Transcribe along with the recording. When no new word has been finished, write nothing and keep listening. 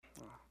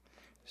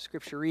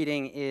Scripture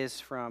reading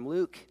is from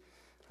Luke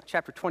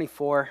chapter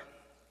 24.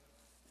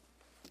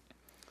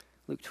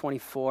 Luke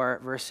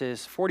 24,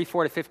 verses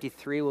 44 to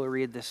 53 we'll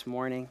read this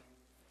morning.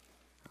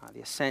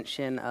 The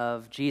ascension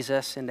of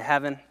Jesus into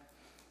heaven.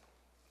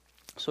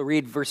 So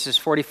read verses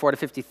 44 to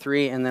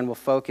 53, and then we'll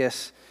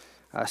focus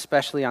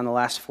especially on the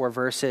last four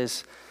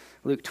verses.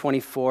 Luke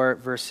 24,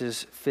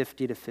 verses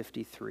 50 to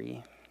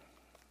 53.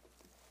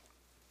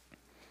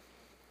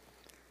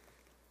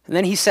 And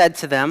then he said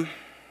to them,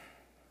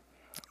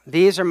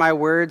 "These are my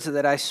words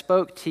that I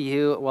spoke to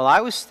you while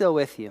I was still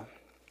with you,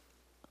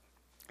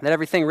 that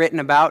everything written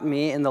about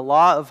me in the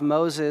law of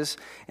Moses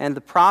and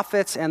the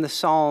prophets and the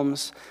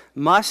Psalms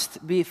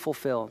must be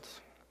fulfilled."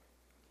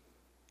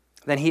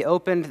 Then he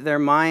opened their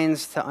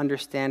minds to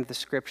understand the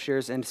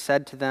Scriptures and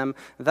said to them,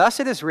 "Thus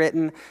it is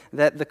written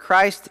that the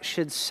Christ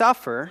should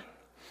suffer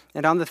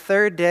and on the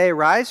third day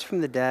rise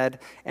from the dead,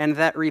 and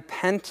that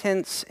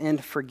repentance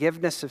and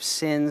forgiveness of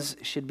sins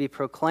should be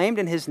proclaimed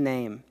in his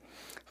name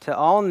to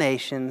all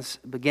nations,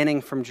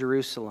 beginning from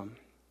Jerusalem.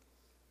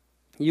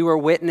 You are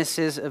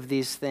witnesses of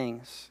these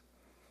things.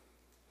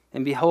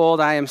 And behold,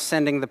 I am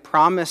sending the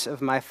promise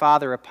of my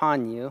Father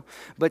upon you,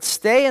 but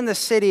stay in the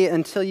city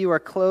until you are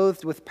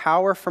clothed with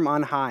power from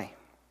on high."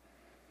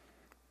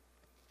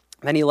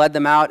 Then he led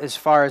them out as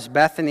far as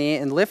Bethany,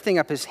 and lifting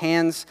up his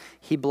hands,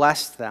 he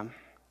blessed them.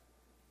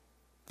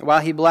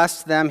 While he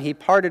blessed them, he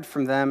parted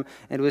from them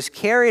and was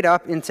carried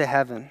up into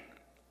heaven.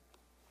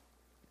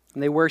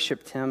 And they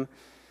worshipped him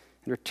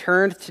and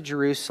returned to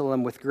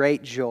Jerusalem with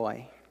great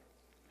joy,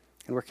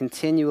 and were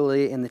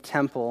continually in the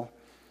temple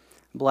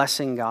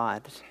blessing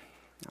God.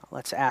 Now,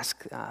 let's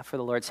ask for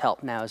the Lord's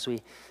help now as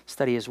we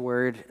study his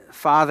word.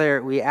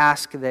 Father, we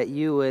ask that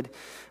you would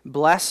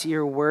bless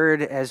your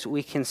word as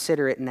we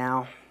consider it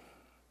now,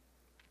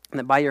 and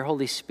that by your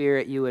Holy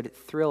Spirit you would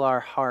thrill our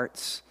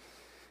hearts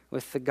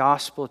with the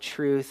gospel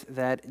truth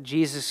that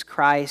Jesus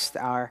Christ,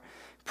 our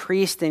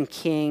priest and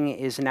king,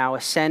 is now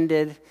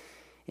ascended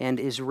and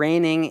is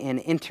reigning and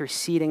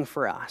interceding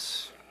for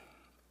us.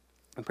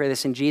 I pray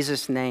this in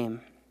Jesus'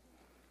 name.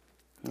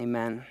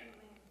 Amen.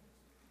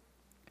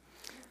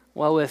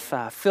 Well, with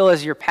Phil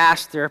as your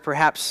pastor,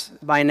 perhaps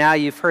by now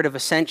you've heard of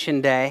Ascension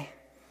Day.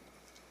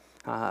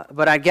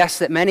 But I guess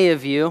that many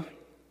of you,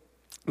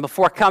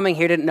 before coming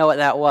here, didn't know what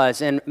that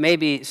was. And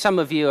maybe some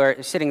of you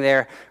are sitting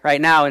there right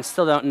now and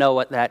still don't know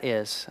what that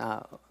is.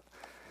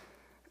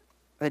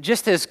 But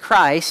just as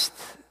Christ,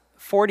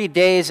 40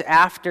 days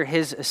after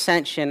his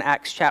ascension,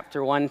 Acts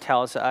chapter 1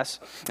 tells us,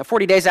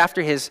 40 days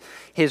after his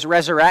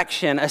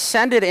resurrection,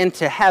 ascended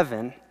into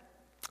heaven.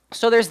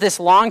 So there's this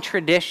long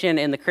tradition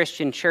in the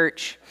Christian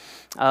church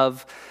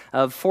of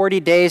 40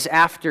 days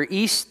after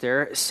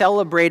Easter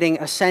celebrating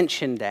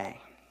Ascension Day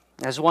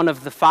as one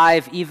of the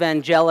 5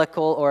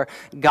 evangelical or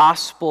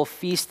gospel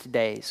feast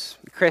days: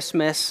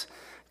 Christmas,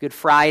 Good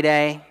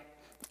Friday,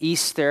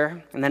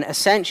 Easter, and then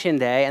Ascension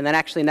Day, and then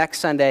actually next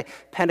Sunday,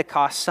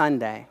 Pentecost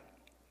Sunday.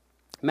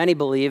 Many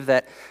believe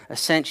that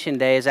Ascension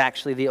Day is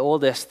actually the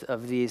oldest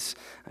of these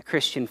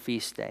Christian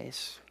feast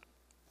days.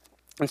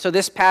 And so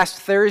this past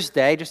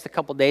Thursday, just a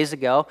couple days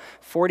ago,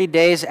 40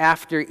 days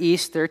after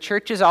Easter,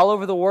 churches all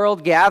over the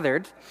world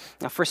gathered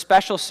for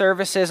special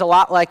services, a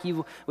lot like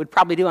you would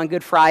probably do on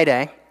Good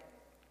Friday,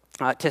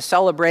 to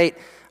celebrate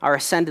our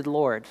ascended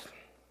Lord.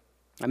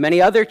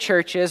 Many other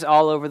churches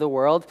all over the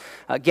world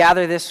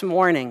gather this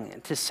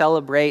morning to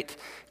celebrate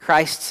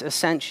Christ's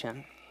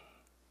ascension.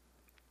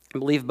 I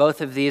believe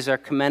both of these are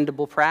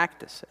commendable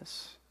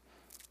practices.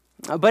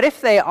 But if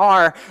they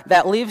are,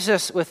 that leaves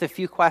us with a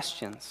few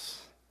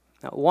questions.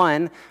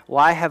 One,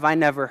 why have I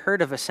never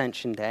heard of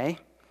Ascension Day?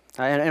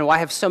 And why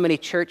have so many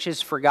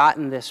churches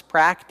forgotten this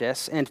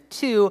practice? And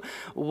two,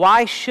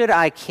 why should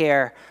I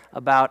care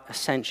about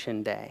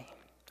Ascension Day?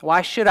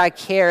 Why should I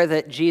care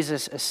that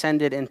Jesus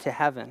ascended into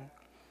heaven?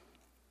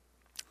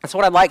 So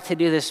what I'd like to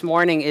do this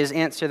morning is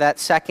answer that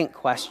second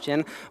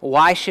question.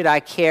 Why should I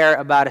care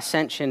about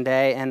Ascension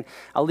Day? And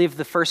I'll leave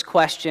the first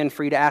question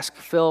for you to ask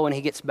Phil when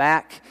he gets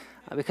back,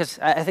 because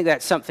I think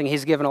that's something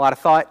he's given a lot of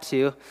thought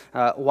to,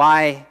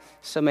 why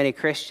so many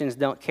Christians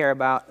don't care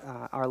about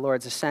our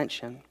Lord's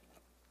ascension.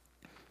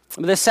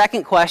 But the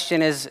second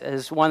question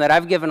is one that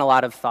I've given a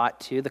lot of thought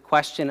to, the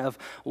question of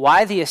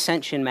why the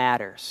ascension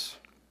matters.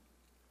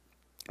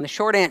 And the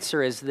short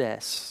answer is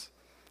this.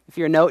 If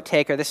you're a note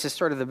taker, this is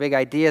sort of the big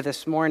idea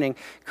this morning.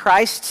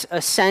 Christ's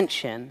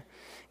ascension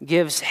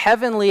gives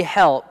heavenly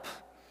help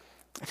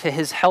to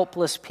his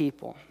helpless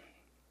people.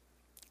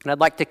 And I'd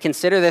like to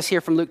consider this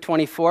here from Luke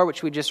 24,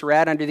 which we just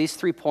read, under these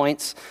 3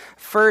 points.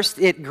 First,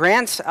 it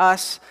grants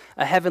us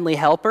a heavenly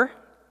helper.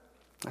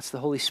 That's the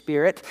Holy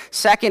Spirit.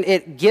 Second,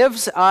 it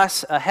gives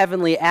us a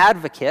heavenly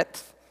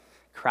advocate,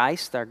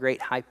 Christ, our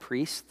great high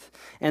priest.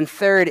 And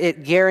third,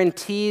 it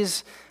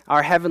guarantees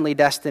our heavenly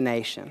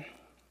destination.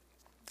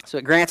 So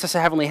it grants us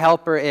a heavenly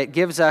helper, it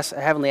gives us a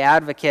heavenly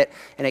advocate,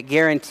 and it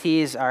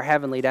guarantees our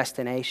heavenly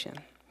destination.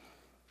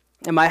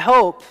 And my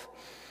hope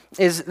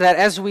is that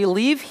as we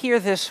leave here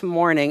this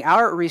morning,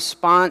 our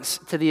response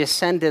to the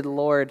ascended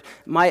Lord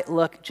might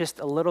look just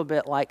a little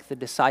bit like the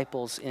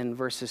disciples in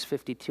verses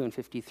 52 and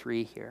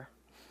 53 here.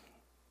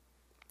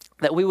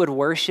 That we would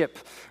worship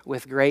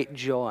with great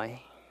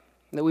joy,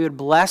 that we would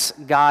bless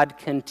God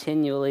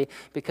continually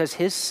because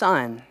his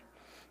Son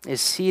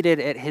is seated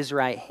at his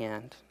right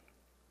hand.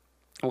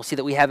 And we'll see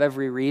that we have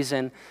every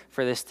reason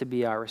for this to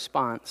be our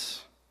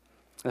response.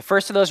 The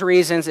first of those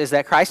reasons is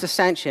that Christ's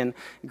ascension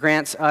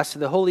grants us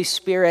the Holy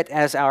Spirit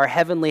as our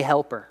heavenly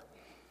helper.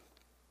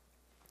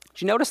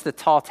 Did you notice the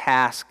tall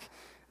task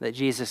that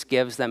Jesus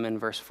gives them in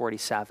verse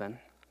 47?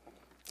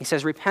 He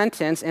says,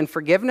 repentance and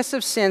forgiveness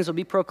of sins will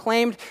be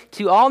proclaimed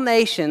to all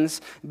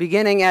nations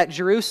beginning at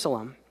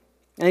Jerusalem.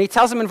 And he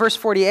tells them in verse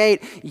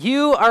 48,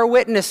 you are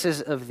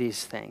witnesses of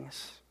these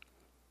things.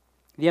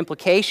 The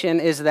implication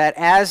is that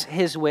as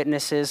his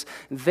witnesses,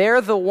 they're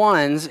the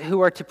ones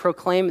who are to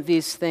proclaim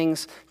these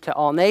things to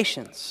all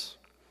nations.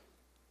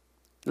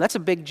 And that's a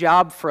big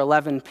job for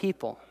 11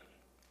 people.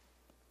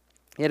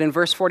 Yet in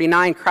verse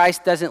 49,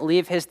 Christ doesn't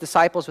leave his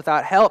disciples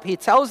without help. He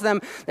tells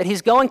them that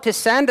he's going to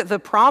send the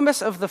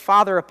promise of the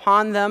Father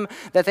upon them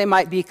that they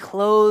might be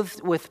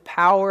clothed with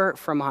power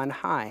from on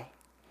high.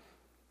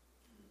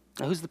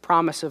 Now, who's the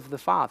promise of the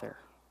Father?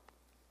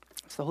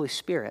 It's the Holy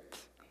Spirit.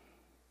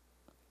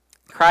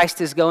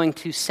 Christ is going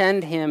to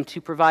send him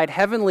to provide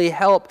heavenly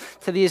help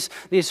to these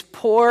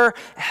poor,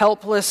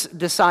 helpless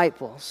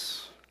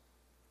disciples.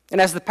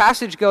 And as the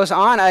passage goes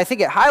on, I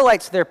think it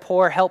highlights their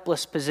poor,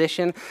 helpless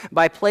position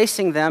by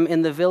placing them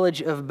in the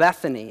village of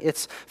Bethany.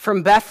 It's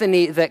from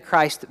Bethany that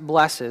Christ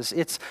blesses.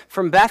 It's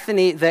from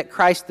Bethany that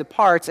Christ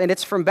departs. And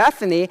it's from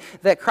Bethany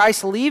that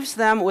Christ leaves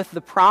them with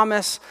the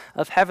promise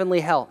of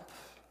heavenly help.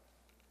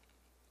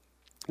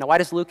 Now, why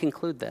does Luke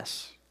include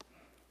this?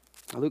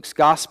 Luke's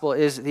gospel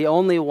is the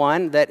only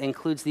one that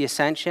includes the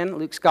ascension.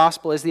 Luke's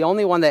gospel is the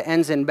only one that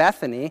ends in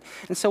Bethany.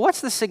 And so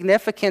what's the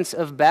significance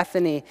of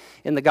Bethany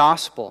in the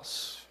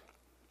gospels?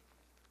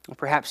 Well,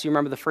 perhaps you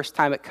remember the first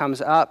time it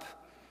comes up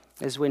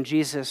is when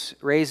Jesus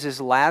raises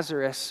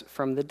Lazarus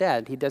from the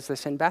dead. He does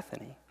this in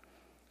Bethany.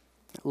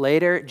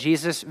 Later,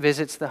 Jesus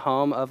visits the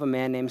home of a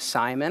man named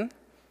Simon,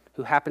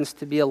 who happens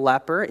to be a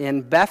leper,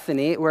 in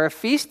Bethany, where a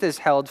feast is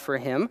held for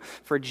him,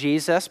 for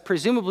Jesus,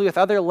 presumably with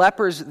other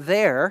lepers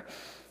there.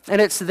 And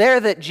it's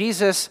there that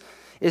Jesus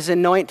is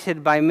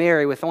anointed by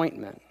Mary with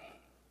ointment.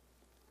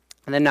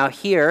 And then now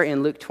here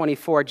in Luke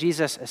 24,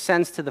 Jesus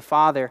ascends to the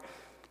Father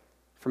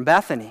from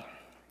Bethany,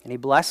 and he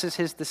blesses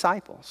his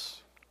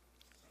disciples.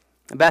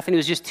 And Bethany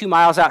was just 2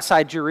 miles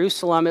outside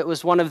Jerusalem. It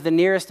was one of the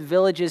nearest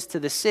villages to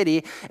the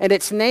city, and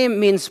its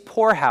name means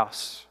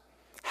poorhouse,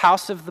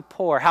 house of the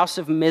poor, house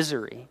of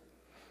misery.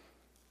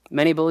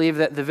 Many believe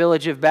that the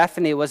village of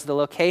Bethany was the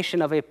location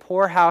of a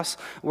poorhouse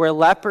where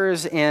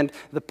lepers and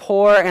the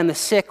poor and the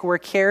sick were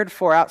cared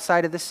for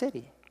outside of the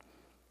city.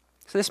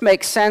 So this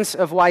makes sense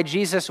of why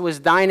Jesus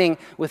was dining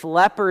with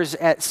lepers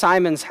at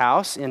Simon's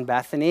house in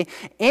Bethany,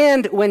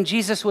 and when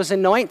Jesus was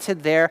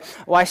anointed there,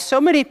 why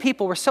so many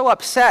people were so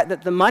upset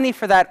that the money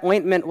for that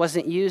ointment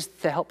wasn't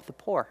used to help the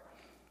poor.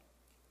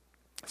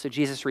 So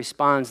Jesus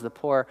responds, the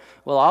poor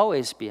will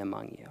always be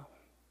among you.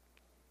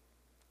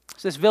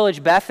 So this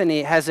village,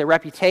 Bethany, has a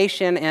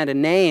reputation and a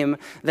name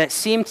that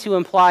seem to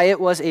imply it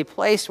was a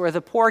place where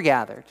the poor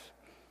gathered,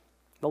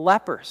 the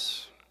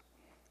lepers.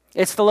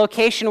 It's the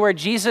location where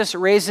Jesus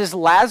raises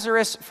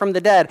Lazarus from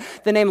the dead.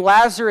 The name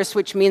Lazarus,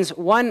 which means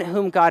one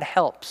whom God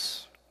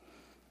helps.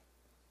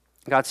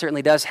 God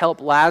certainly does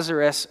help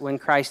Lazarus when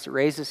Christ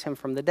raises him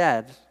from the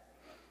dead.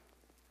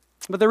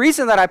 But the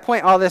reason that I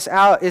point all this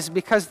out is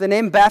because the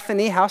name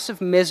Bethany, house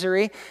of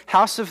misery,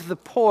 house of the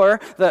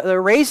poor, the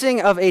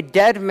raising of a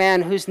dead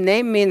man whose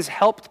name means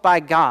helped by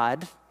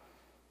God,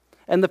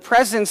 and the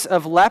presence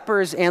of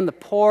lepers and the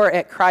poor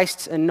at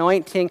Christ's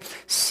anointing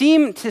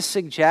seem to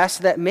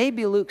suggest that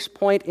maybe Luke's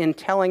point in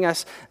telling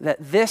us that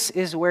this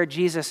is where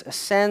Jesus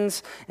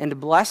ascends and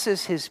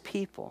blesses his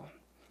people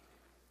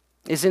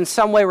is in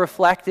some way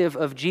reflective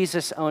of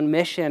Jesus' own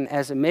mission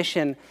as a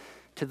mission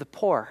to the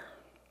poor.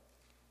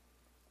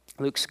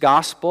 Luke's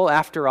gospel,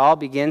 after all,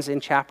 begins in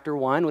chapter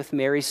 1 with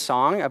Mary's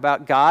song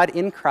about God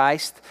in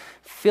Christ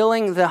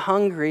filling the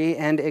hungry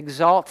and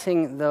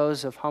exalting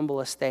those of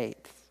humble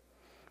estate.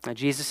 Now,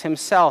 Jesus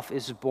himself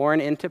is born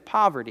into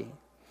poverty.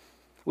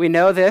 We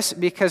know this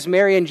because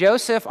Mary and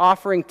Joseph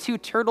offering 2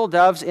 turtle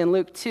doves in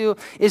Luke 2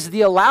 is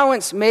the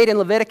allowance made in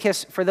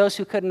Leviticus for those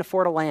who couldn't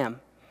afford a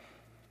lamb.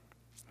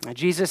 Now,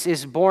 Jesus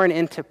is born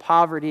into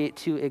poverty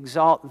to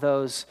exalt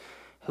those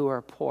who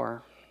are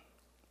poor.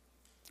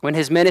 When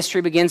his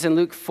ministry begins in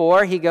Luke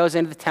 4, he goes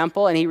into the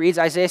temple and he reads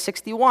Isaiah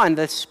 61.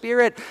 The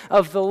Spirit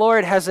of the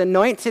Lord has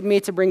anointed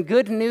me to bring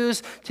good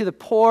news to the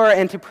poor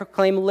and to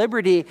proclaim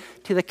liberty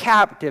to the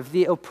captive,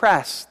 the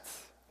oppressed.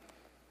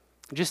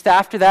 Just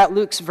after that,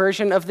 Luke's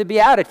version of the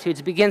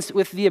Beatitudes begins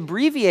with the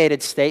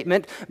abbreviated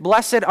statement,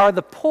 blessed are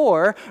the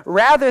poor,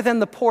 rather than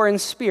the poor in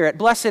spirit.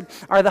 Blessed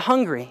are the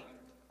hungry.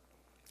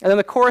 And then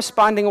the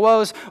corresponding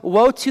woes,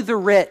 woe to the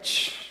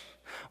rich,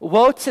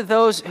 woe to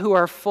those who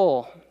are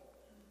full.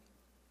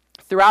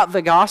 Throughout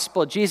the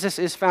gospel, Jesus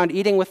is found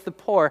eating with the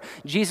poor.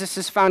 Jesus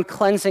is found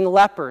cleansing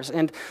lepers.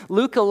 And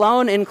Luke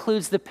alone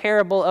includes the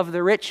parable of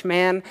the rich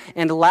man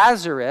and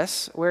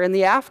Lazarus, where in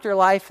the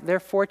afterlife their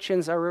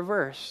fortunes are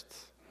reversed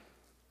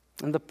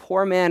and the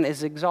poor man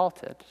is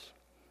exalted.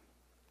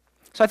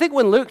 So I think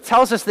when Luke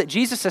tells us that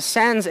Jesus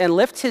ascends and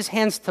lifts his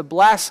hands to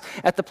bless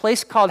at the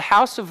place called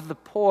house of the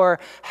poor,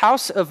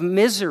 house of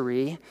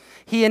misery,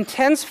 he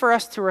intends for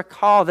us to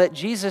recall that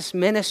Jesus'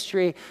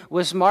 ministry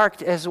was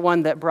marked as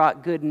one that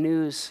brought good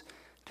news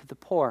to the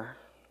poor.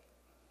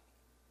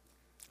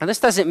 Now, this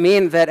doesn't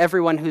mean that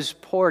everyone who's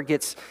poor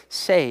gets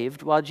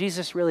saved. While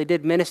Jesus really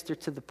did minister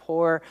to the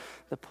poor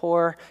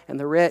and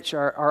the rich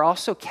are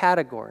also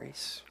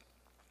categories,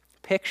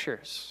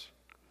 pictures.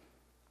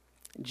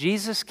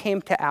 Jesus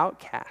came to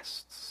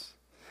outcasts.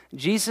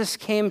 Jesus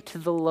came to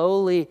the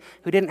lowly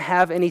who didn't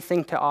have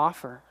anything to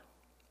offer.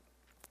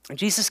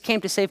 Jesus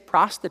came to save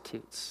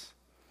prostitutes.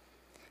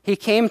 He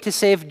came to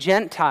save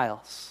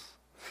Gentiles.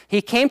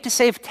 He came to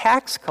save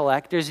tax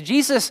collectors.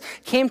 Jesus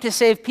came to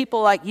save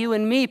people like you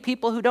and me,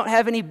 people who don't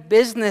have any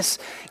business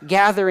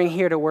gathering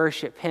here to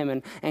worship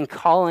him and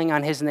calling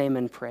on his name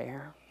in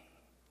prayer.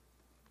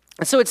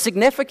 And so it's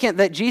significant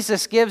that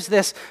Jesus gives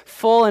this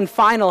full and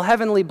final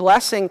heavenly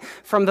blessing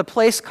from the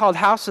place called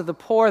house of the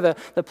poor,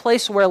 the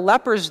place where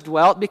lepers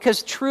dwelt,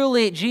 because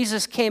truly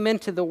Jesus came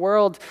into the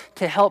world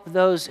to help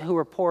those who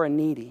were poor and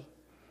needy.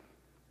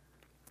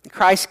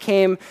 Christ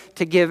came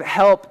to give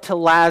help to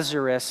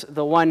Lazarus,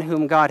 the one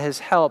whom God has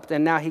helped,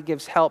 and now he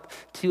gives help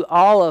to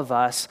all of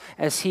us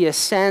as he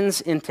ascends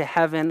into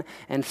heaven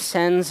and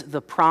sends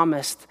the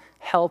promised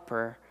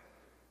helper,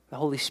 the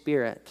Holy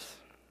Spirit.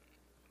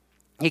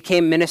 He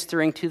came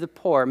ministering to the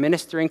poor,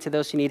 ministering to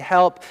those who need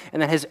help,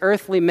 and then his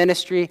earthly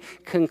ministry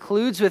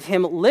concludes with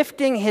him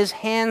lifting his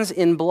hands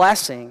in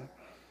blessing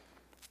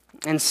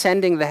and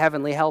sending the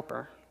heavenly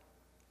helper.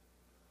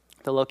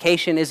 The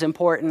location is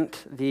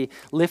important. The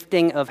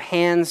lifting of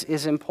hands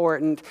is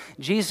important.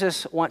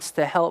 Jesus wants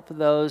to help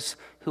those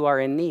who are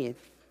in need.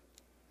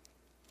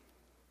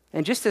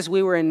 And just as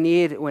we were in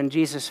need when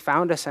Jesus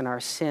found us in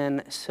our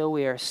sin, so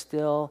we are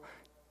still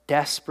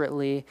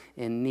desperately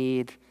in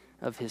need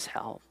of his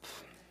help.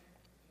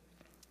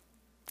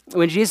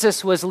 When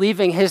Jesus was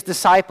leaving his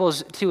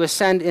disciples to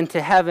ascend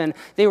into heaven,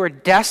 they were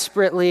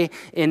desperately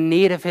in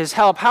need of his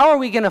help. How are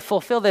we going to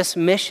fulfill this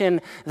mission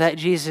that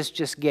Jesus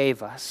just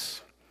gave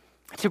us?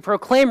 To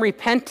proclaim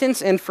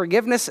repentance and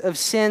forgiveness of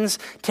sins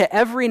to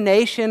every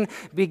nation,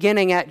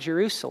 beginning at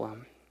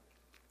Jerusalem.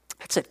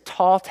 That's a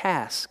tall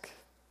task.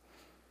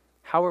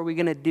 How are we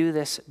going to do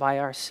this by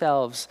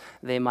ourselves?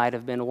 They might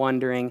have been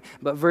wondering.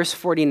 But verse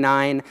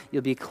 49,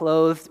 you'll be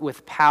clothed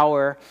with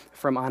power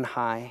from on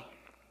high.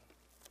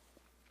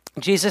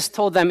 Jesus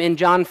told them in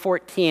John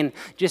 14,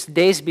 just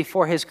days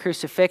before his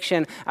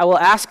crucifixion, I will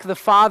ask the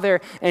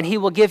Father, and he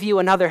will give you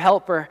another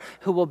helper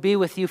who will be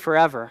with you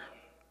forever.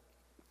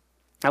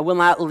 I will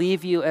not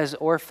leave you as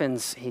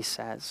orphans, he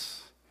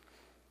says.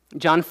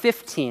 John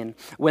 15,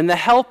 when the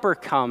helper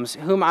comes,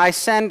 whom I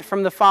send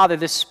from the Father,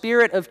 the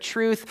Spirit of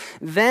truth,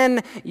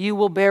 then you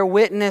will bear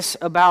witness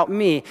about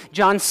me.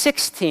 John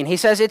 16, he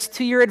says, it's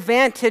to your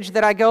advantage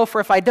that I go,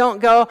 for if I don't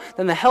go,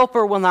 then the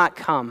helper will not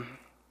come.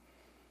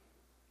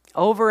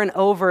 Over and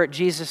over,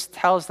 Jesus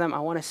tells them, I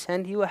want to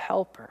send you a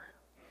helper.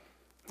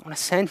 I want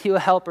to send you a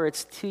helper.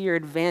 It's to your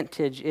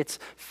advantage. It's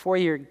for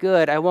your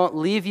good. I won't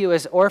leave you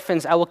as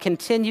orphans. I will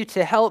continue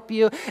to help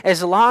you.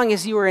 As long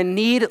as you are in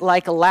need,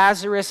 like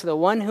Lazarus, the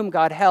one whom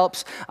God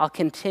helps, I'll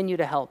continue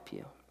to help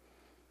you.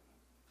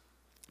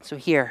 So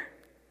here,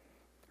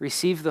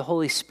 receive the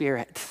Holy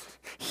Spirit.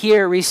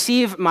 Here,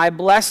 receive my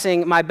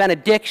blessing, my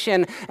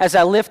benediction as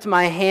I lift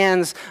my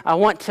hands. I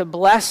want to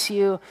bless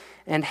you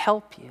and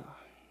help you.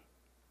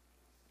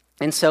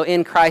 And so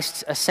in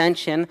Christ's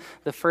ascension,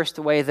 the first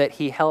way that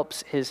he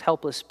helps his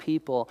helpless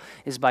people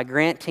is by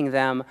granting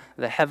them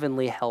the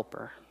heavenly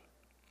helper,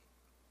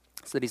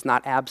 so that he's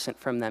not absent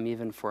from them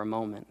even for a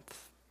moment.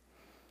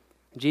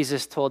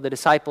 Jesus told the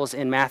disciples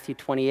in Matthew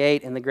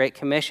 28 in the Great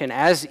Commission,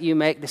 as you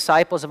make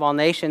disciples of all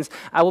nations,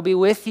 I will be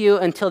with you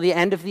until the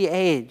end of the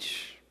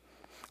age.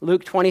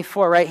 Luke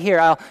 24, right here,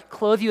 I'll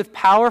clothe you with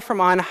power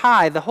from on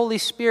high. The Holy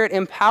Spirit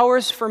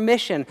empowers for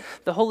mission.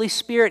 The Holy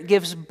Spirit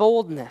gives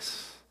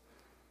boldness.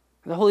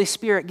 The Holy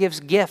Spirit gives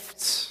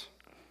gifts.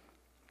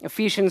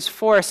 Ephesians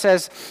 4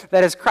 says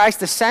that as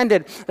Christ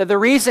ascended, that the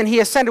reason he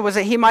ascended was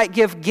that he might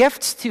give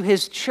gifts to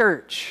his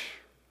church.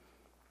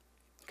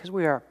 Because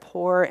we are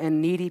poor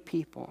and needy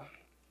people.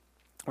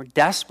 We're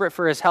desperate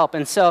for his help.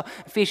 And so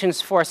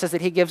Ephesians 4 says that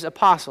he gives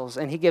apostles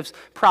and he gives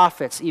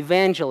prophets,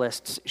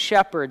 evangelists,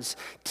 shepherds,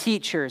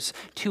 teachers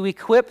to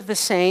equip the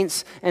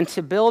saints and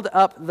to build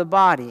up the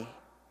body,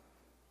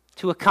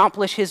 to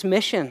accomplish his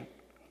mission.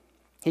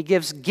 He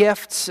gives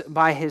gifts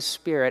by his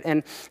Spirit.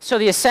 And so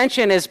the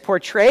ascension is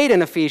portrayed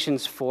in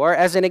Ephesians 4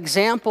 as an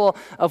example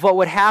of what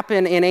would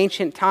happen in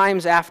ancient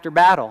times after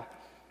battle.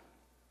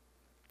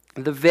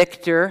 The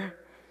victor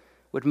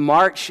would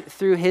march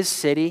through his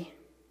city,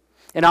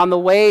 And on the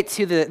way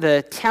to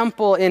the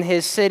temple in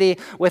his city,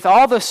 with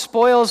all the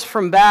spoils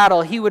from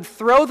battle, he would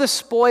throw the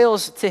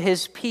spoils to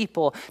his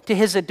people, to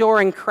his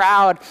adoring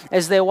crowd,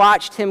 as they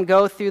watched him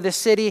go through the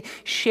city,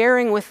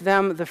 sharing with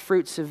them the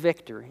fruits of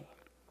victory.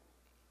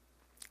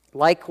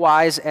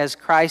 Likewise, as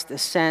Christ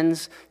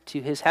ascends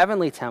to his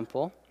heavenly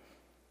temple,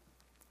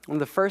 one of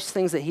the first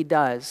things that he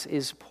does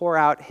is pour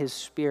out his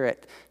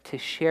Spirit to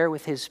share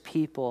with his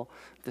people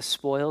the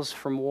spoils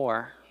from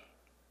war.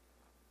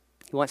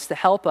 He wants to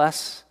help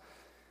us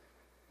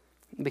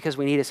because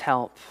we need his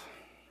help.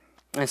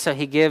 And so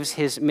he gives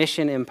his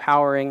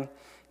mission-empowering,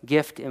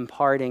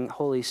 gift-imparting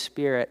Holy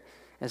Spirit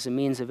as a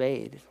means of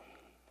aid.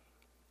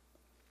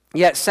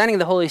 Yet sending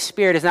the Holy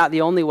Spirit is not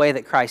the only way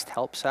that Christ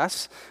helps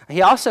us.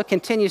 He also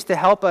continues to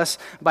help us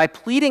by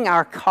pleading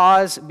our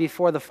cause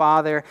before the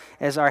Father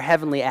as our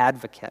heavenly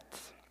advocate.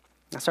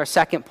 That's our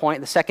second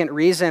point, the second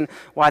reason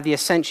why the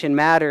ascension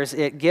matters.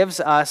 It gives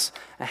us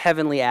a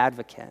heavenly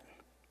advocate.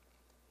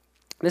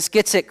 This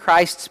gets at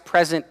Christ's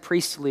present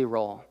priestly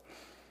role.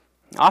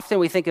 Often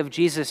we think of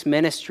Jesus'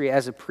 ministry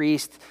as a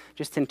priest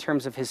just in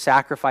terms of his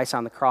sacrifice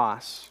on the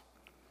cross.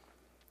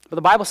 But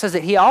the Bible says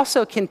that he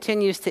also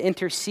continues to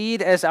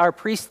intercede as our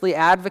priestly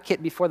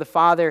advocate before the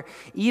Father,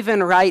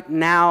 even right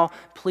now,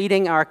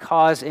 pleading our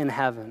cause in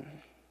heaven.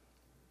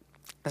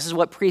 This is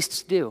what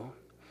priests do.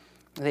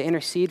 They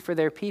intercede for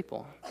their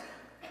people.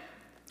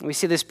 We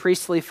see this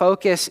priestly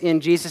focus in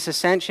Jesus'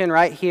 ascension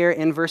right here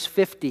in verse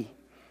 50.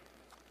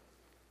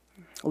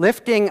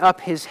 Lifting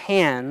up his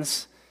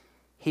hands,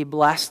 he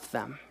blessed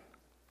them.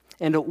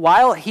 And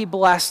while he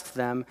blessed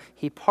them,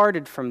 he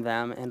parted from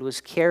them and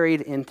was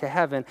carried into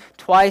heaven.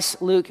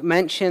 Twice Luke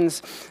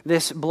mentions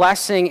this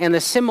blessing, and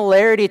the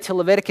similarity to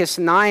Leviticus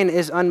 9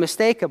 is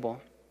unmistakable.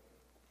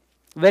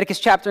 Leviticus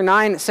chapter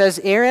 9 says,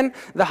 Aaron,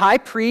 the high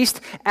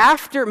priest,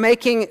 after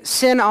making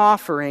sin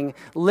offering,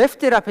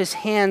 lifted up his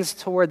hands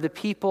toward the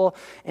people,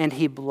 and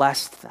he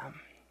blessed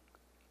them.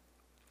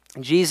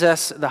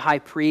 Jesus, the high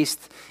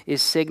priest,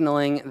 is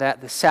signaling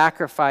that the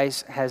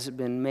sacrifice has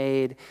been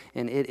made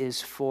and it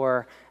is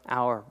for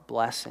our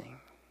blessing.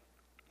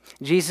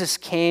 Jesus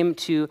came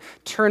to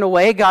turn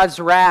away God's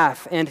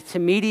wrath and to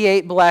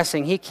mediate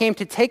blessing. He came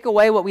to take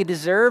away what we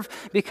deserve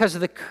because of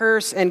the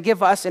curse and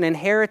give us an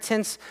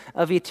inheritance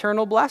of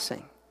eternal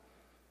blessing.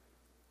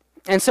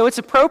 And so it's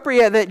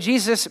appropriate that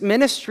Jesus'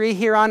 ministry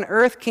here on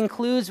earth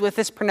concludes with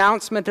this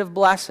pronouncement of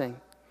blessing.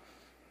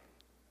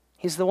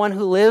 He's the one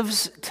who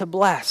lives to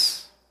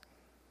bless.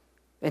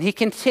 And he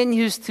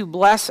continues to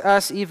bless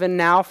us even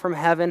now from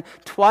heaven.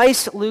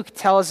 Twice Luke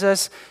tells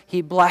us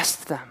he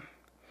blessed them.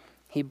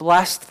 He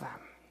blessed them.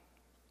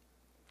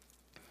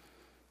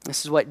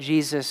 This is what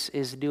Jesus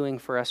is doing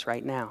for us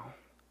right now.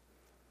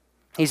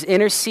 He's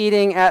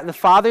interceding at the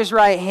Father's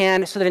right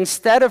hand so that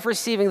instead of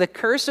receiving the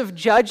curse of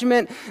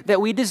judgment that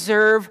we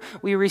deserve,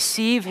 we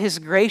receive his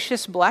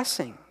gracious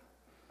blessing.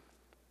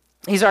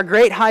 He's our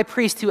great high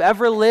priest who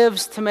ever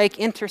lives to make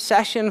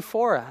intercession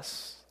for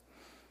us.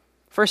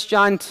 1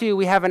 John 2,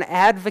 we have an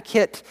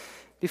advocate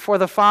before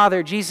the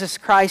Father, Jesus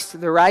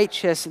Christ the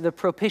righteous, the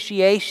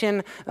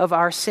propitiation of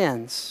our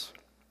sins,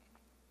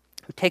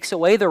 who takes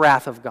away the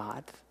wrath of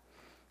God.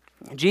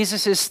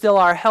 Jesus is still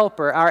our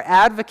helper, our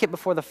advocate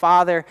before the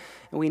Father,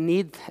 and we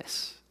need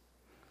this.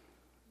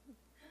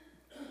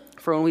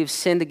 For when we've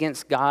sinned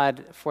against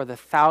God for the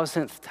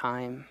 1,000th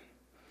time,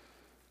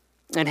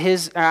 and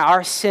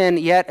our sin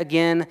yet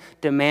again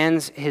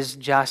demands his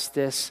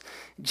justice,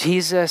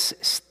 Jesus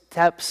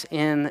steps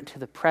into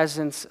the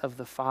presence of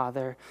the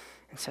Father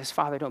and says,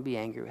 Father, don't be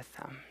angry with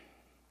them.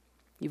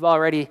 You've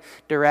already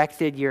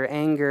directed your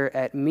anger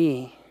at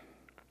me.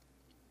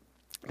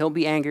 Don't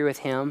be angry with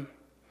him.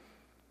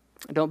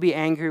 Don't be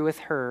angry with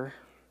her.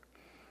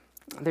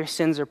 Their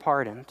sins are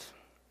pardoned.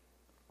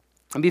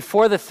 And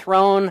before the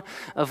throne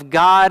of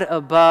God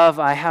above,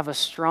 I have a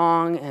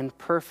strong and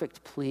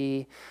perfect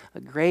plea,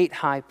 a great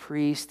high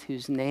priest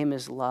whose name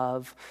is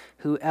love,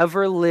 who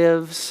ever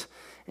lives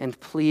and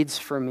pleads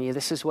for me.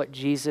 This is what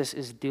Jesus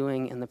is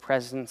doing in the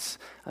presence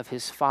of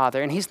his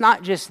Father. And he's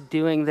not just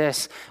doing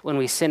this when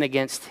we sin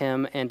against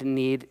him and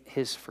need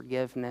his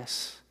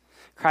forgiveness.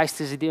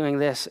 Christ is doing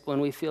this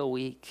when we feel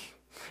weak.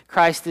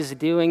 Christ is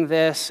doing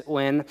this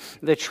when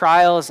the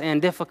trials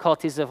and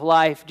difficulties of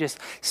life just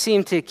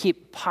seem to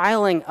keep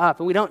piling up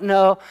and we don't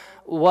know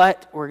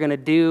what we're going to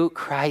do.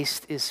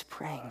 Christ is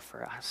praying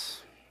for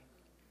us.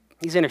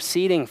 He's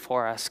interceding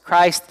for us.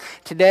 Christ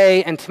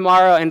today and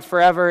tomorrow and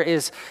forever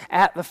is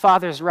at the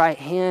Father's right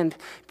hand,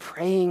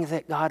 praying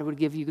that God would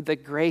give you the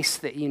grace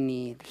that you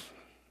need.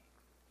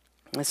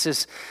 This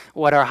is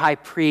what our high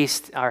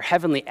priest, our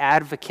heavenly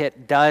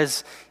advocate,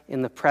 does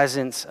in the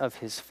presence of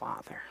his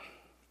Father.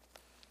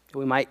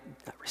 We might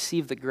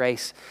receive the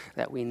grace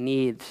that we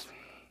need.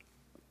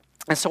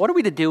 And so what are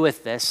we to do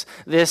with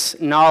this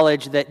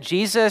knowledge that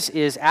Jesus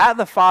is at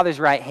the Father's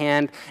right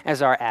hand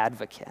as our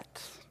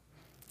advocate?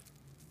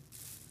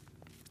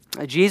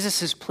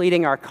 Jesus is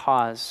pleading our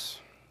cause.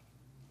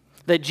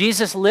 That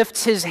Jesus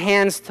lifts his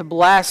hands to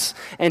bless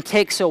and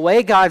takes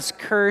away God's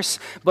curse,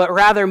 but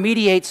rather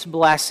mediates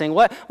blessing.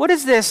 What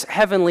does this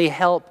heavenly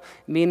help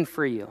mean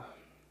for you?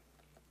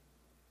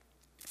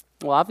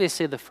 Well,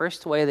 obviously, the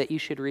first way that you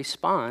should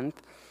respond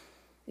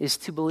is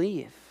to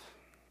believe.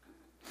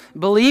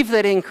 Believe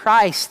that in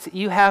Christ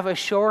you have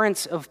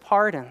assurance of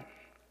pardon.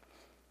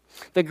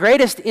 The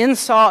greatest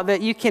insult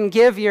that you can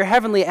give your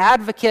heavenly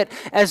advocate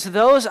as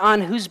those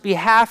on whose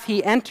behalf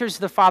he enters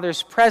the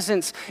Father's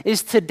presence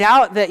is to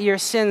doubt that your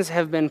sins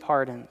have been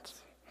pardoned.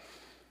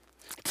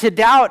 To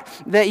doubt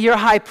that your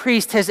high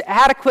priest has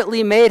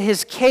adequately made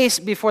his case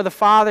before the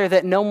Father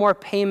that no more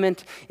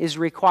payment is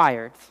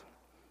required.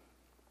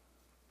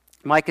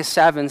 Micah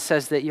 7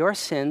 says that your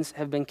sins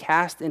have been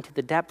cast into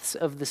the depths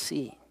of the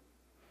sea.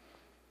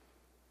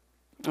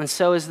 And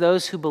so as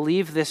those who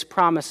believe this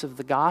promise of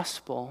the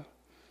gospel,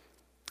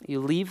 you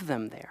leave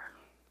them there.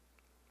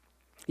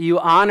 You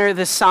honor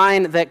the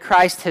sign that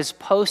Christ has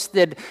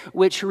posted,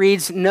 which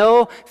reads,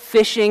 "No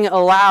fishing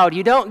allowed."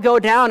 You don't go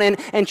down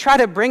and try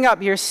to bring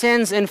up your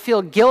sins and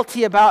feel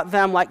guilty about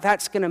them like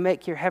that's going to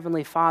make your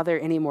heavenly Father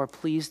any more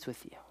pleased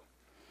with you.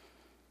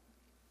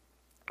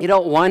 You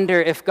don't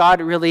wonder if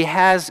God really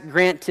has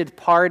granted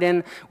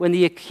pardon when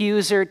the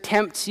accuser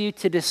tempts you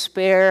to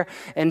despair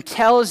and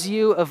tells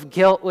you of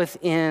guilt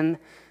within.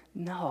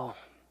 No.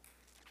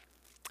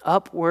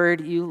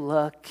 Upward you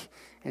look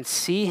and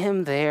see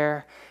him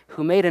there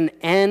who made an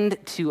end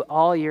to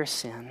all your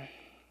sin.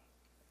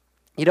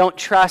 You don't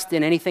trust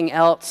in anything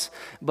else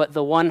but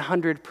the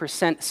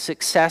 100%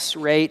 success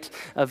rate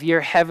of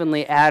your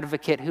heavenly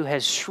advocate who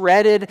has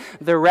shredded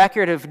the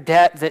record of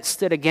debt that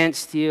stood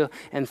against you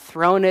and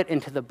thrown it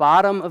into the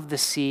bottom of the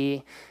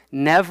sea,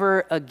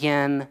 never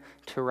again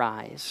to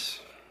rise.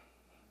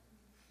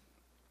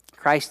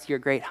 Christ, your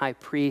great high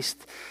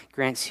priest,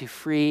 grants you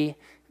free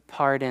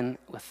pardon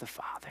with the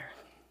Father.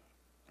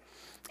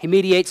 He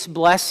mediates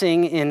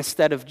blessing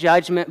instead of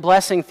judgment,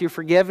 blessing through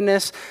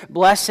forgiveness,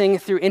 blessing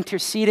through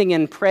interceding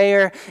in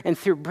prayer, and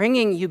through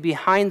bringing you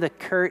behind the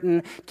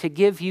curtain to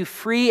give you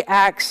free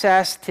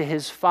access to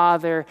his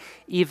Father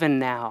even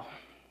now.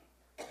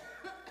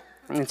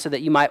 And so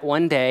that you might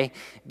one day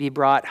be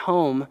brought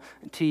home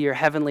to your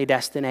heavenly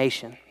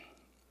destination.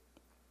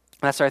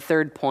 That's our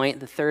third point.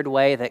 The third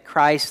way that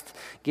Christ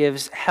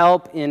gives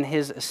help in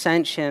his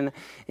ascension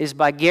is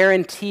by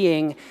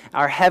guaranteeing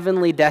our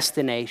heavenly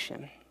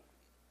destination.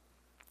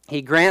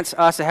 He grants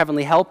us a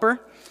heavenly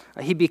helper.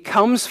 He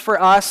becomes for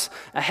us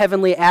a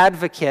heavenly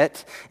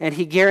advocate, and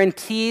he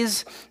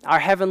guarantees our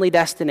heavenly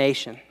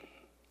destination.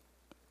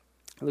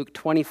 Luke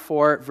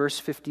 24, verse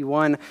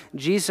 51,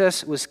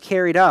 Jesus was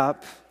carried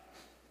up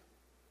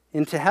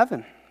into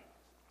heaven.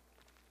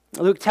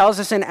 Luke tells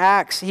us in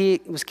Acts he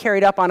was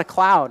carried up on a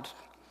cloud.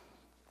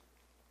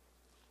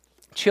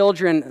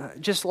 Children,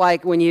 just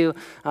like when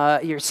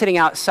you're sitting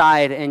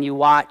outside and you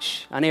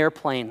watch an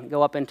airplane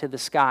go up into the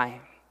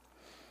sky.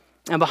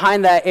 And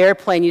behind that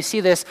airplane, you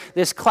see this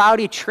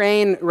cloudy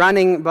train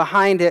running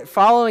behind it,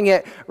 following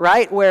it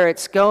right where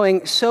it's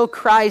going. So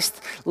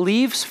Christ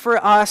leaves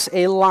for us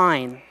a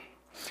line,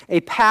 a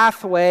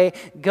pathway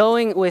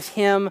going with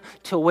him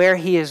to where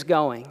he is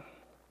going.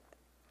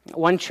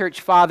 One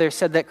church father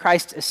said that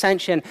Christ's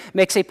ascension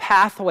makes a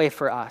pathway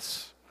for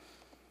us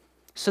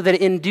so that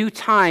in due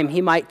time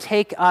he might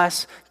take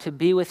us to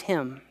be with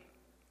him.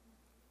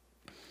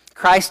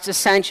 Christ's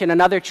ascension,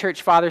 another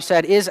church father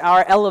said, is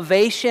our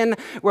elevation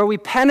where we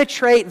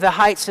penetrate the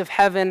heights of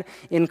heaven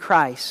in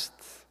Christ.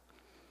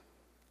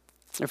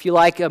 If you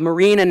like a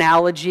marine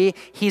analogy,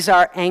 he's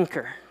our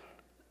anchor.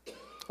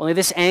 Only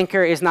this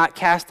anchor is not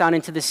cast down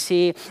into the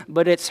sea,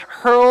 but it's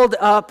hurled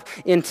up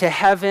into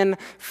heaven,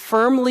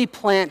 firmly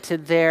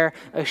planted there,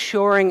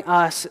 assuring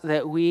us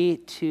that we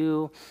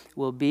too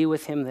will be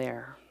with him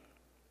there.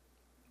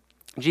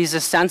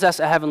 Jesus sends us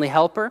a heavenly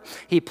helper.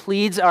 He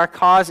pleads our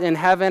cause in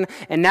heaven,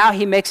 and now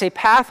he makes a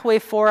pathway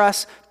for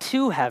us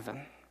to heaven.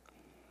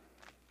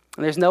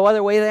 And there's no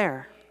other way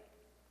there.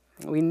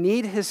 We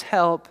need his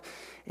help,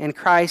 and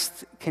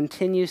Christ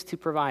continues to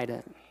provide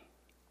it.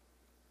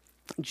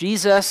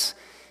 Jesus,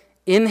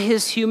 in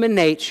his human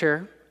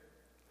nature,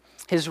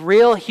 his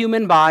real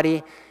human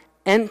body,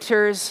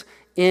 enters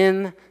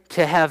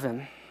into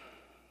heaven,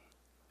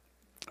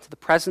 to the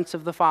presence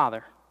of the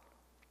Father,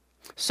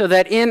 so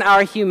that in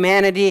our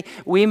humanity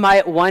we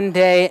might one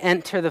day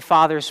enter the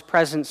Father's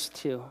presence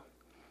too.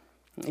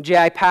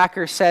 J.I.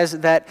 Packer says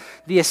that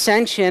the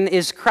ascension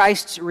is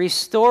Christ's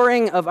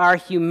restoring of our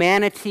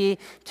humanity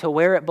to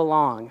where it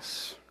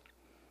belongs.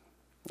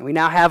 We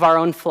now have our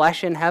own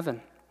flesh in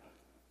heaven.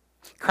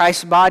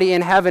 Christ's body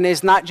in heaven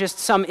is not just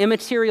some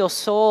immaterial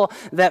soul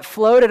that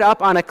floated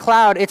up on a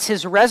cloud. It's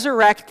his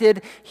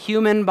resurrected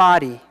human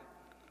body.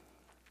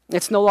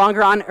 It's no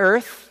longer on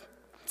earth.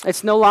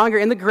 It's no longer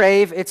in the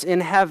grave. It's in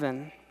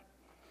heaven.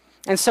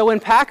 And so when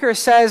Packer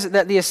says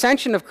that the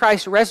ascension of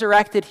Christ's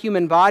resurrected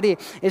human body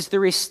is the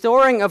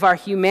restoring of our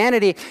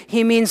humanity,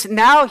 he means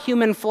now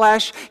human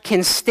flesh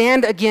can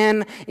stand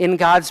again in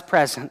God's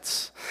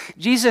presence.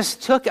 Jesus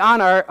took on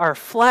our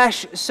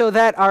flesh so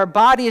that our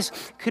bodies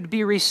could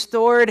be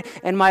restored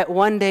and might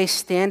one day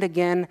stand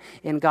again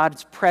in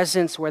God's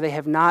presence where they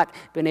have not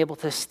been able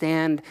to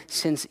stand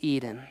since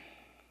Eden.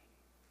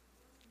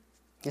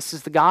 This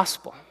is the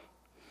gospel.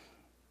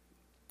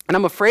 And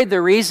I'm afraid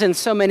the reason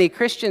so many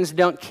Christians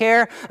don't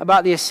care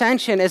about the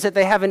ascension is that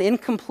they have an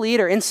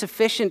incomplete or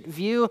insufficient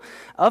view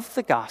of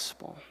the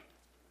gospel.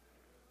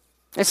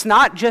 It's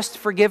not just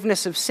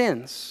forgiveness of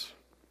sins.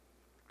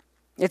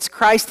 It's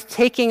Christ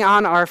taking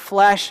on our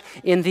flesh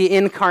in the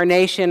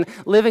incarnation,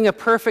 living a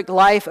perfect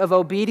life of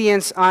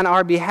obedience on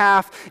our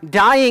behalf,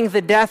 dying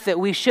the death that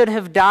we should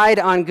have died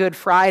on Good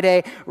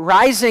Friday,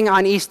 rising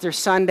on Easter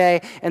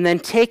Sunday, and then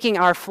taking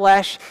our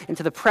flesh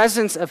into the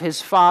presence of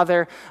his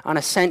Father on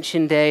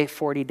Ascension Day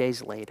 40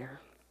 days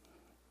later,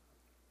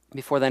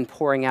 before then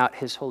pouring out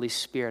his Holy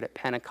Spirit at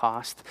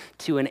Pentecost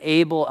to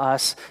enable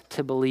us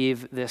to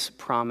believe this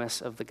promise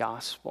of the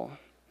gospel.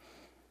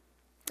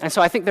 And so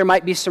I think there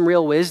might be some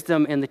real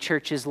wisdom in the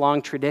church's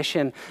long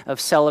tradition of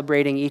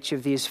celebrating each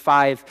of these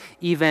 5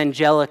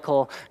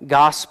 evangelical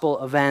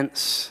gospel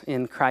events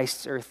in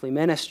Christ's earthly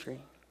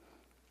ministry.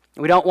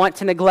 We don't want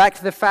to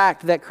neglect the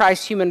fact that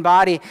Christ's human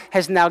body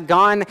has now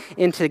gone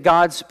into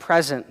God's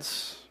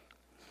presence.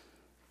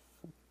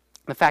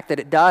 The fact that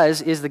it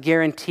does is the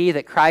guarantee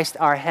that Christ,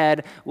 our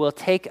head, will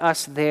take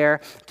us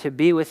there to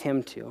be with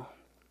him too.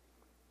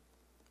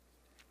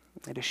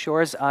 It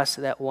assures us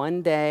that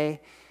one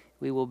day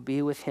we will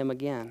be with him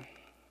again.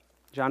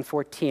 John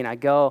 14, I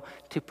go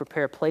to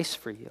prepare a place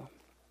for you.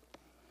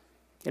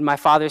 In my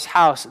Father's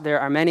house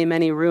there are many,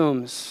 many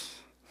rooms,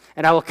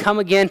 and I will come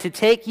again to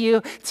take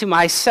you to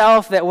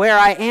myself, that where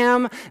I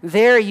am,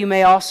 there you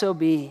may also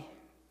be.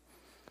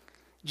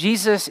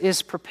 Jesus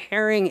is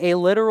preparing a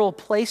literal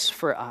place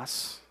for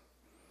us,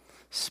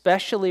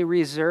 specially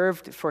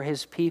reserved for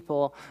his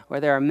people,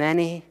 where there are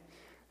many,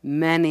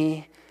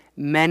 many,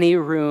 many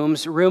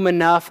rooms, room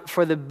enough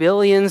for the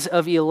billions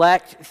of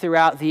elect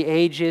throughout the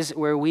ages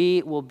where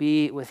we will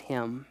be with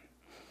him.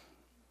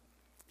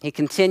 He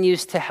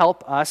continues to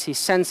help us. He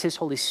sends his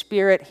Holy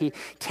Spirit. He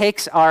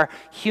takes our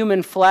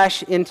human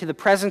flesh into the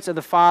presence of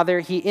the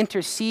Father. He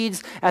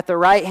intercedes at the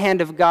right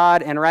hand of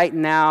God, and right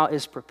now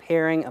is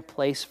preparing a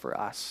place for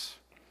us,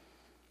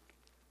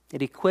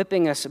 and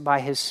equipping us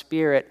by his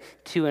Spirit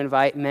to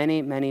invite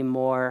many, many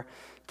more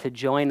to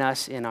join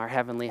us in our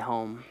heavenly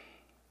home.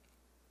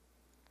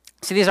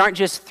 See, these aren't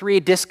just 3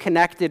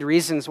 disconnected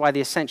reasons why the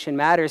ascension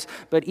matters,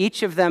 but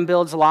each of them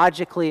builds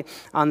logically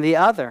on the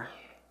other.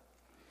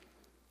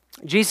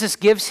 Jesus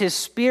gives his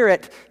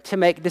Spirit to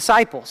make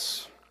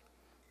disciples.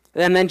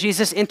 And then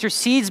Jesus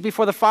intercedes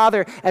before the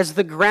Father as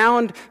the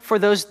ground for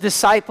those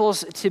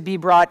disciples to be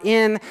brought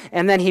in,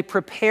 and then he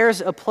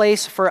prepares a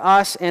place for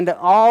us and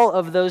all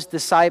of those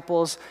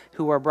disciples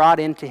who are brought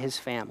into his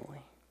family.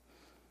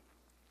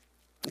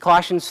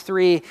 Colossians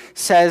 3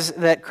 says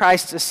that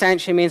Christ's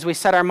ascension means we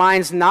set our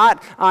minds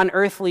not on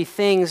earthly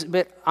things,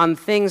 but on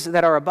things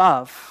that are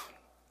above.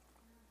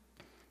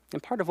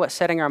 And part of what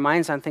setting our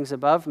minds on things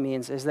above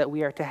means is that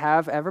we are to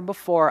have ever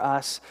before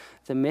us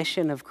the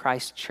mission of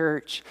Christ's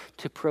church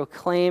to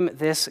proclaim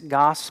this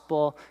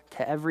gospel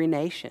to every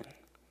nation.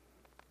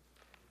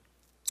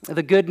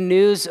 The good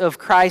news of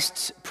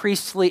Christ's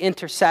priestly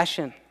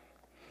intercession.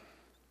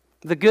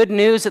 The good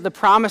news that the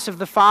promise of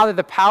the Father,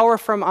 the power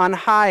from on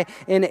high,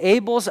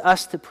 enables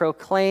us to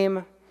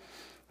proclaim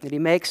that he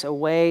makes a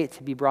way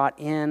to be brought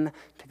in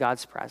to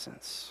God's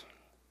presence.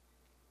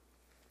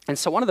 And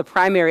so one of the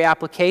primary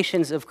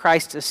applications of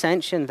Christ's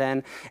ascension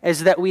then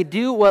is that we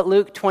do what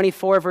Luke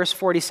 24 verse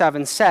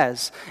 47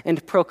 says,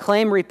 and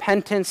proclaim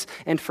repentance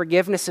and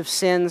forgiveness of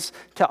sins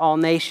to all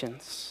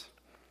nations.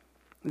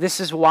 This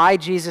is why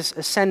Jesus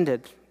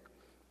ascended,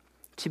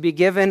 to be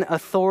given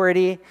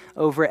authority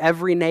over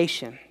every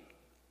nation,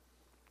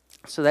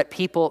 so that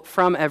people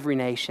from every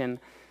nation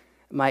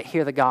might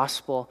hear the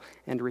gospel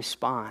and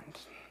respond.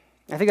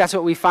 I think that's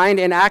what we find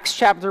in Acts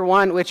chapter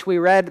 1, which we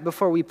read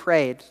before we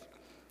prayed.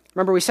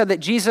 Remember, we said that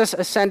Jesus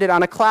ascended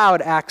on a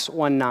cloud, Acts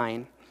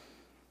 1:9.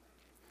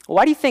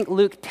 Why do you think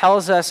Luke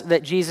tells us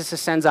that Jesus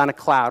ascends on a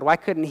cloud? Why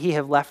couldn't he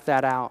have left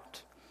that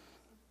out?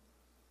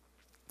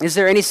 Is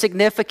there any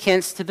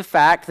significance to the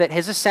fact that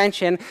his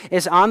ascension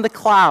is on the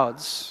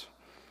clouds?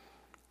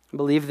 I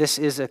believe this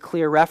is a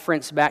clear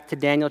reference back to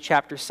Daniel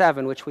chapter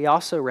 7, which we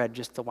also read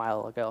just a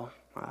while ago.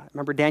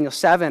 Remember, Daniel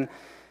 7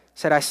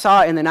 said, I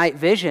saw in the night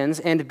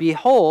visions, and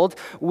behold,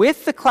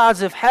 with the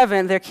clouds of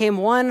heaven there came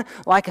one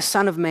like a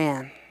son of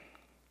man.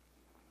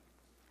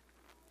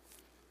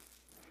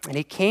 And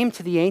he came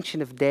to the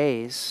Ancient of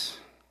Days,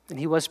 and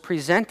he was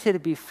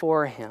presented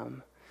before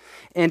him.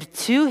 And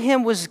to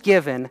him was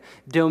given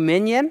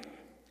dominion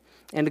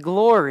and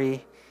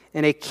glory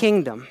and a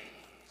kingdom,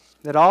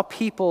 that all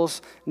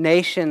peoples,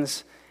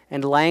 nations,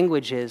 and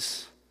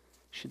languages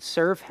should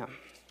serve him.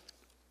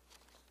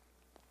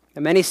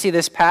 And many see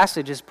this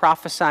passage as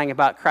prophesying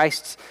about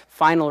Christ's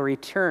final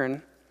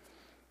return.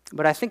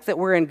 But I think that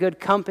we're in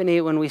good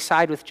company when we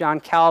side with John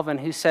Calvin,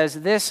 who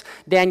says this,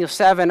 Daniel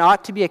 7,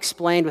 ought to be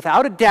explained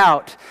without a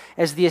doubt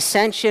as the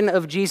ascension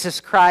of Jesus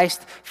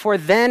Christ, for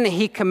then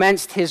he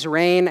commenced his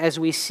reign, as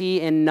we see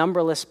in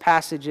numberless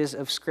passages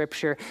of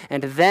Scripture,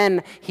 and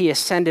then he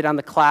ascended on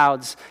the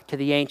clouds to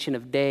the Ancient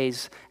of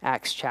Days,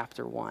 Acts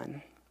chapter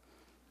 1.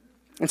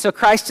 And so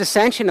Christ's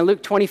ascension in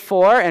Luke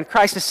 24 and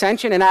Christ's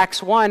ascension in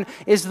Acts 1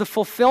 is the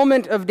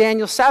fulfillment of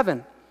Daniel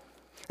 7.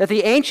 That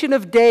the Ancient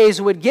of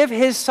Days would give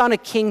his Son a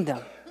kingdom,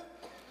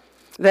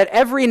 that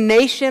every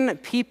nation,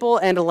 people,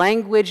 and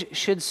language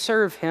should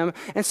serve him.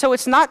 And so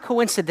it's not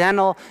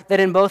coincidental that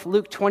in both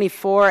Luke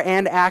 24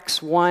 and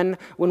Acts 1,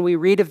 when we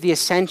read of the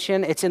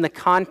ascension, it's in the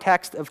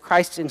context of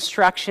Christ's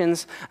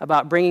instructions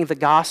about bringing the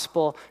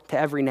gospel to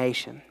every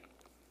nation.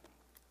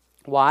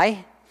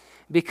 Why?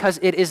 Because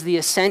it is the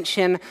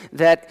ascension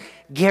that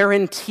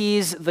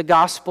guarantees the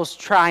gospel's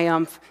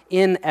triumph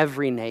in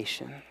every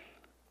nation.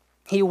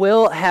 He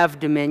will have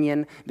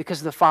dominion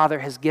because the Father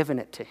has given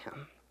it to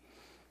him.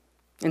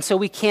 And so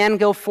we can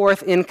go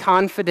forth in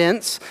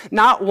confidence,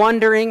 not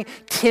wondering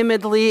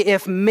timidly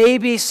if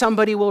maybe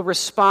somebody will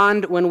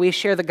respond when we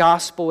share the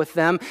gospel with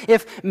them,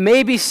 if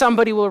maybe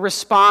somebody will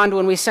respond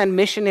when we send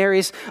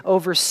missionaries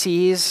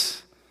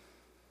overseas.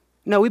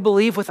 No, we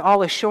believe with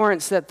all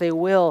assurance that they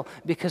will,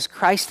 because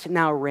Christ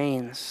now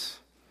reigns,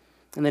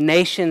 and the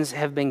nations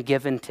have been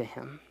given to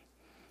him.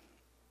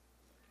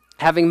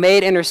 Having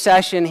made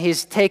intercession,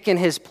 he's taken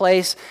his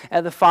place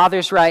at the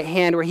Father's right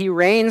hand, where he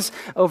reigns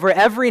over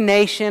every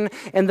nation.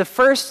 And the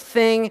first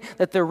thing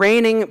that the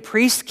reigning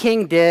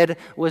priest-king did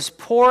was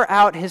pour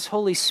out his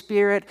Holy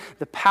Spirit,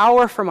 the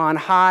power from on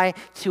high,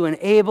 to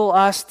enable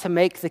us to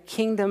make the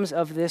kingdoms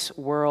of this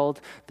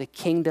world the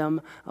kingdom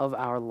of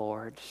our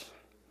Lord.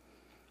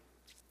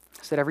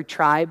 So that every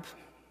tribe,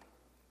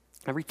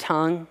 every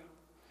tongue,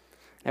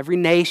 every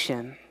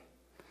nation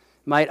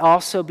might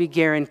also be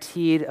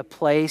guaranteed a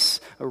place,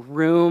 a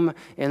room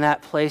in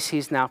that place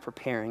he's now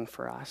preparing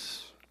for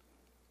us.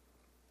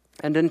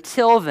 And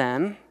until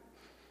then,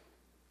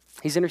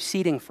 he's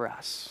interceding for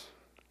us.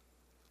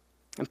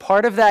 And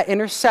part of that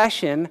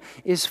intercession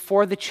is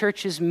for the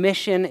church's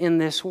mission in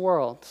this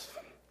world.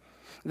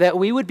 That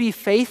we would be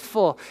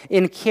faithful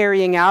in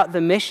carrying out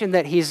the mission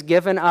that he's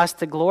given us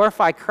to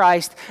glorify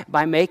Christ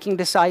by making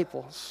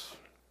disciples.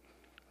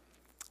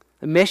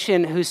 A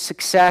mission whose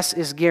success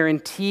is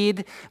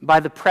guaranteed by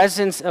the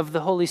presence of the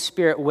Holy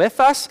Spirit with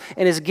us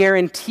and is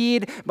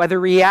guaranteed by the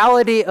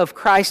reality of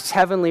Christ's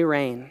heavenly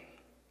reign.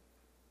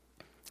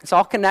 It's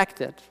all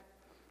connected.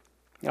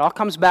 It all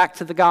comes back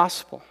to the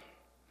gospel.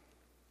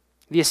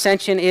 The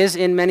ascension is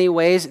in many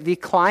ways the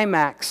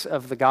climax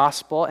of the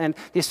gospel, and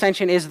the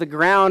ascension is the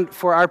ground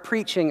for our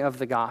preaching of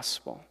the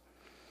gospel.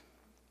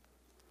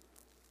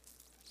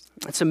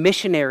 It's a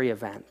missionary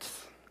event,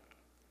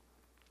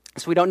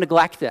 so we don't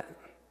neglect it.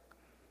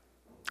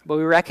 But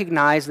we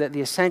recognize that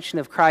the ascension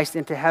of Christ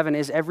into heaven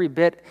is every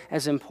bit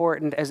as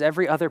important as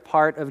every other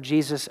part of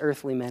Jesus'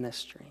 earthly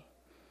ministry.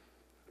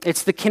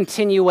 It's the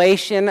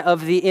continuation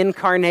of the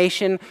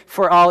incarnation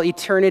for all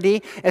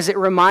eternity, as it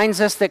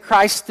reminds us that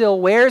Christ still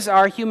wears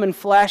our human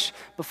flesh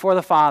before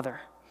the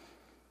Father.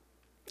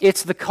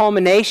 It's the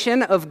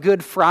culmination of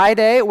Good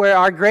Friday, where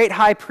our great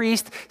high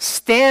priest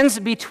stands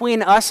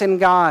between us and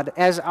God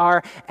as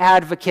our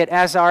advocate,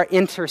 as our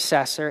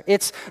intercessor.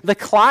 It's the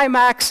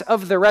climax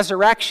of the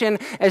resurrection,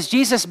 as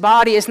Jesus'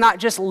 body is not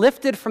just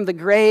lifted from the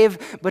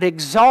grave, but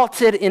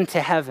exalted into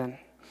heaven.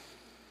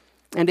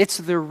 And it's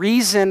the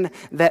reason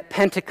that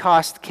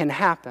Pentecost can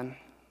happen.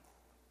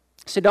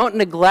 So don't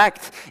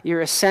neglect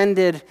your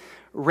ascended,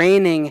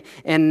 reigning,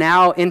 and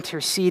now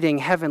interceding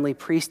heavenly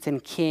priest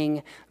and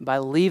king by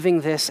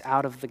leaving this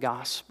out of the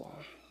gospel.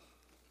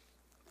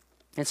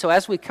 And so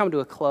as we come to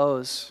a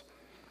close,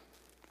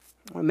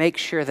 I want to make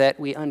sure that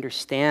we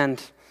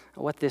understand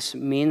what this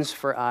means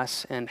for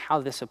us and how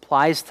this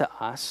applies to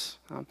us.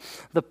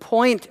 The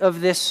point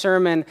of this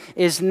sermon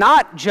is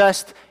not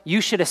just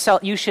you should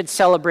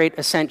celebrate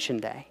Ascension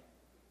Day.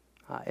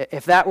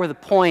 If that were the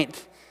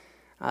point,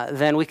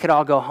 then we could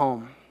all go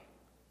home.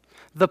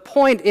 The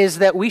point is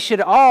that we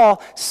should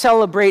all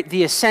celebrate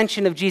the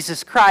ascension of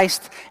Jesus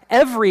Christ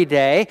every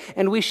day,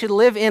 and we should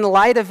live in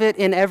light of it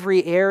in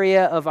every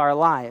area of our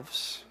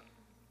lives.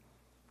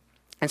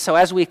 And so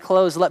as we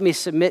close, let me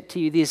submit to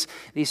you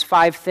these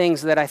 5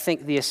 things that I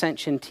think the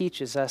ascension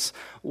teaches us.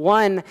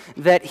 1,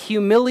 that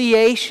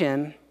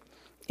humiliation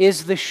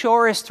is the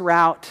surest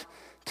route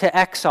to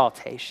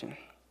exaltation.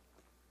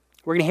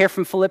 We're going to hear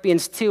from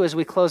Philippians 2 as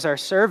we close our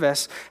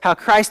service, how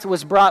Christ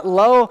was brought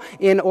low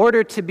in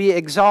order to be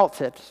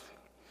exalted.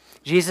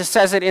 Jesus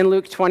says it in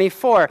Luke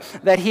 24,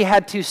 that he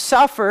had to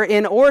suffer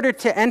in order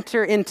to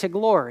enter into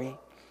glory.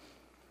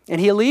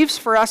 And he leaves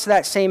for us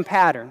that same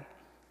pattern.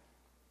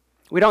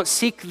 We don't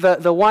seek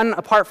the one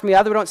apart from the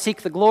other. We don't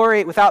seek the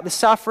glory without the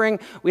suffering.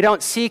 We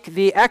don't seek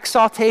the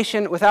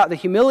exaltation without the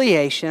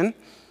humiliation.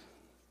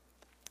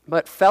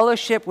 But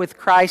fellowship with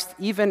Christ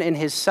even in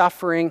his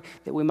suffering,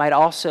 that we might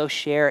also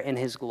share in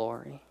his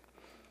glory.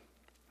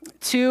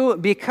 2,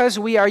 because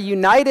we are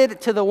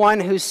united to the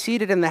one who's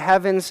seated in the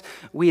heavens,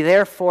 we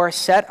therefore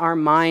set our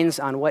minds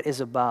on what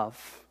is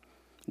above,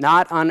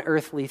 not on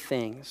earthly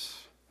things.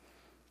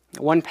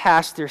 One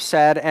pastor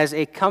said, as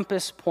a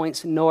compass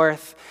points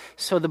north,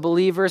 so the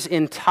believer's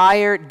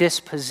entire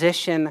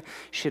disposition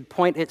should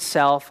point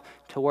itself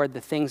toward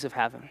the things of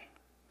heaven,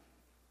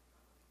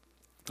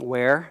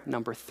 where,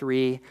 number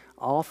 3,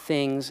 all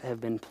things have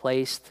been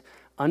placed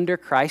under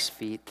Christ's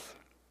feet.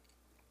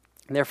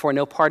 Therefore,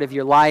 no part of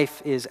your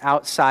life is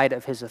outside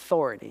of his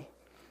authority.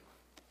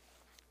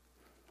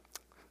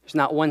 There's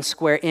not 1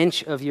 square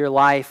inch of your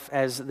life,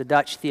 as the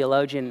Dutch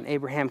theologian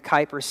Abraham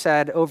Kuyper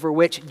said, over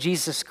which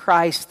Jesus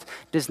Christ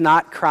does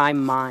not cry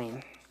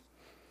mine.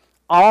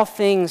 All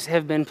things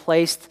have been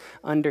placed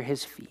under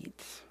his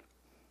feet.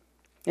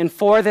 And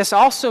 4, this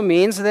also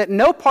means that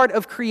no part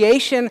of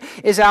creation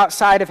is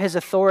outside of his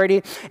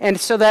authority, and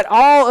so that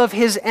all of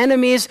his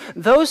enemies,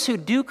 those who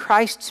do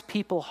Christ's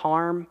people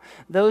harm,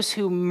 those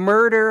who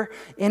murder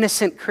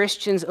innocent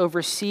Christians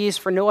overseas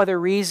for no other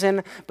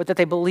reason but that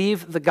they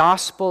believe the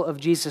gospel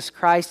of Jesus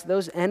Christ,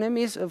 those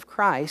enemies of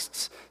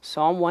Christ's,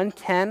 Psalm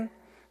 110,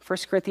 1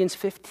 Corinthians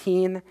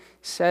 15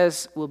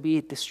 says, will be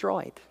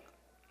destroyed.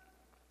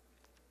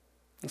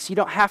 And so you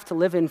don't have to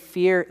live in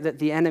fear that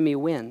the enemy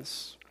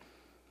wins.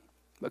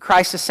 But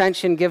Christ's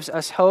ascension gives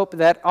us hope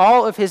that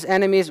all of his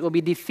enemies will be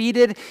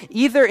defeated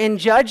either in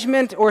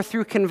judgment or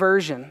through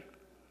conversion.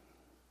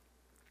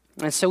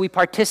 And so we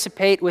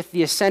participate with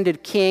the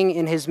ascended King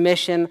in his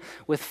mission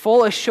with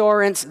full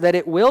assurance that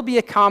it will be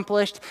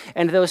accomplished,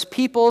 and those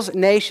peoples,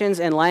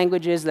 nations, and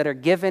languages that are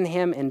given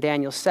him in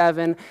Daniel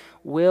 7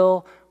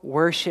 will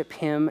worship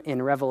him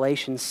in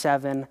Revelation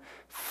 7,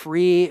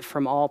 free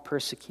from all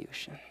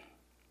persecution.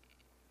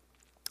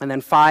 And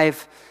then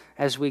 5,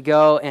 as we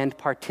go and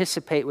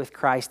participate with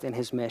Christ in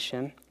his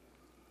mission,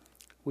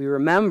 we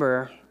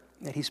remember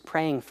that he's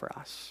praying for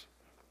us.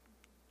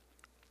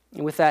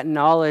 And with that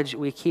knowledge,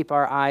 we keep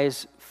our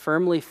eyes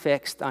firmly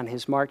fixed on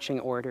his marching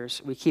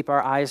orders. We keep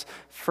our eyes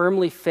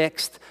firmly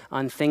fixed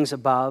on things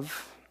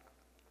above,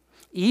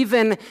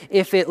 even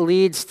if it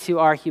leads to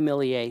our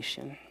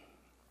humiliation,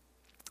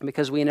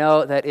 because we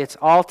know that it's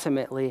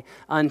ultimately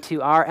unto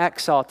our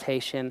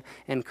exaltation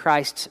and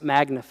Christ's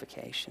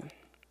magnification.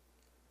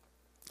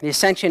 The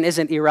ascension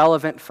isn't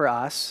irrelevant for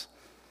us,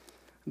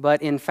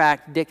 but in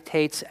fact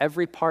dictates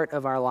every part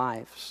of our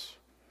lives.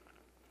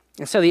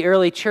 And so the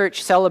early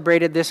church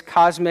celebrated this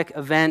cosmic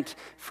event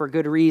for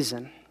good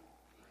reason,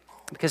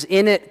 because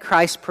in it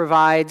Christ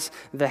provides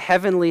the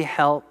heavenly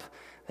help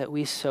that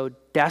we so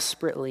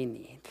desperately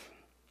need.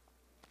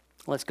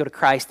 Let's go to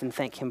Christ and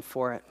thank him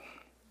for it.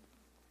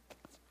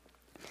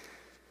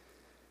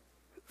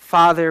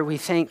 Father, we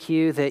thank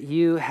you that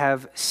you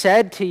have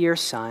said to your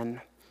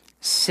Son,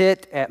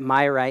 sit at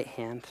my right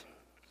hand.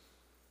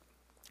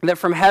 That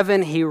from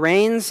heaven he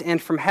reigns and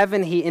from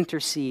heaven he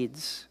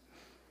intercedes.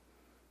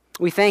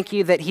 We thank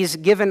you that he's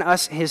given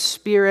us his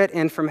Spirit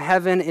and from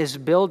heaven is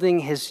building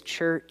his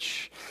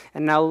church.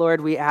 And now,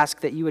 Lord, we ask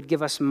that you would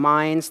give us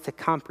minds to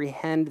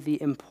comprehend the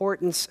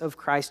importance of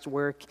Christ's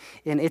work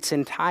in its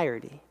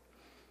entirety.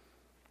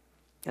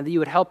 And that you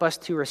would help us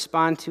to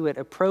respond to it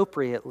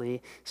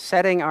appropriately,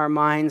 setting our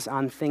minds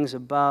on things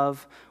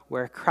above,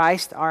 where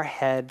Christ, our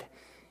head,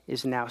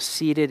 is now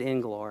seated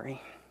in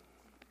glory.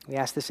 We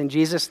ask this in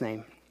Jesus'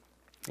 name.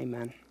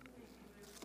 Amen.